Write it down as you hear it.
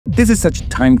This is such a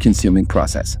time-consuming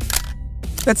process.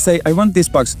 Let's say I want this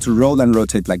box to roll and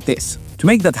rotate like this. To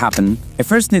make that happen, I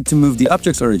first need to move the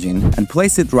object's origin and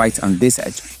place it right on this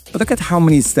edge. But look at how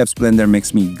many steps Blender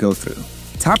makes me go through.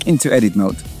 Tap into Edit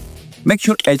mode. Make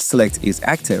sure Edge Select is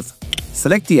active.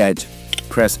 Select the edge.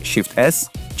 Press Shift-S.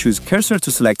 Choose Cursor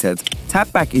to selected. Tap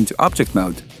back into Object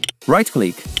mode.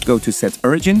 Right-click, go to Set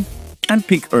Origin, and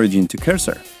pick Origin to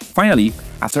Cursor. Finally,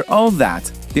 after all that,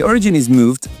 the origin is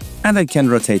moved and I can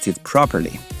rotate it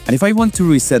properly. And if I want to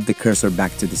reset the cursor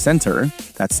back to the center,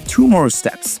 that's 2 more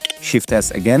steps.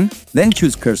 Shift-S again, then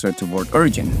choose Cursor toward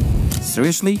origin.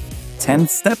 Seriously? 10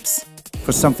 steps?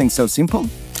 For something so simple?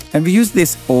 And we use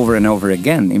this over and over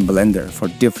again in Blender for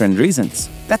different reasons.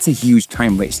 That's a huge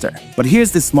time waster. But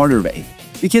here's the smarter way.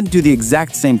 We can do the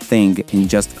exact same thing in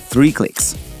just 3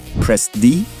 clicks. Press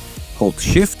D, hold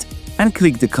Shift, and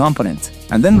click the component,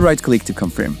 and then right-click to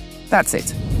confirm. That's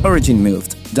it. Origin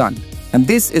moved. Done. And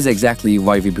this is exactly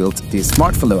why we built the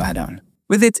Smart Flow add-on.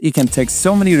 With it, you can take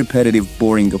so many repetitive,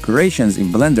 boring operations in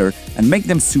Blender and make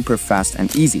them super fast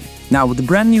and easy. Now, the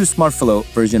brand new Smart Flow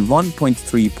version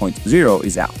 1.3.0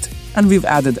 is out, and we've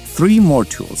added 3 more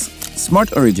tools: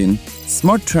 Smart Origin,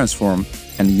 Smart Transform,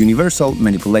 and Universal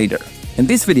Manipulator. In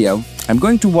this video, I'm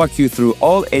going to walk you through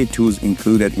all 8 tools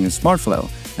included in Smart Flow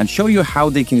and show you how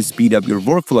they can speed up your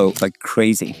workflow like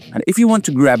crazy. And if you want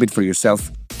to grab it for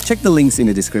yourself, check the links in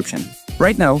the description.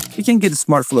 Right now, you can get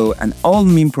Smart Flow and all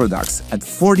MiM products at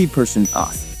 40%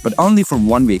 off, but only for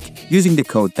 1 week using the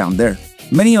code down there.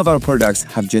 Many of our products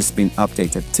have just been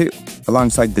updated too.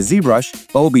 Alongside the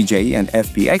ZBrush, OBJ, and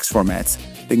FBX formats,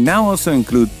 they now also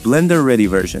include Blender-ready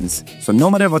versions, so no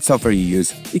matter what software you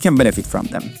use, you can benefit from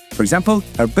them. For example,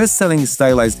 our best-selling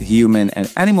stylized human and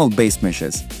animal-based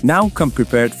meshes now come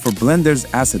prepared for Blender's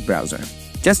asset browser.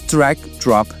 Just drag,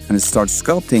 drop, and start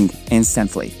sculpting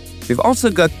instantly. We've also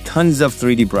got tons of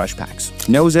 3D brush packs,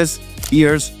 noses,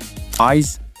 ears,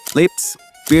 eyes, lips,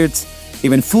 beards,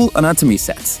 even full anatomy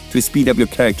sets to speed up your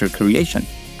character creation.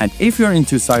 And if you're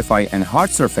into sci-fi and hard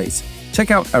surface,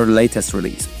 check out our latest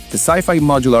release, the Sci-Fi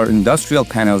Modular Industrial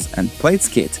Panels and Plates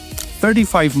Kit,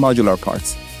 35 modular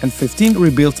parts, and 15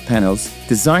 rebuilt panels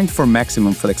designed for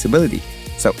maximum flexibility.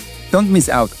 So don't miss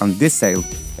out on this sale,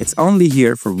 it's only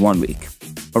here for 1 week.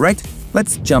 Alright,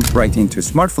 let's jump right into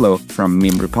Smart Flow from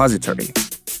MiM-Repository.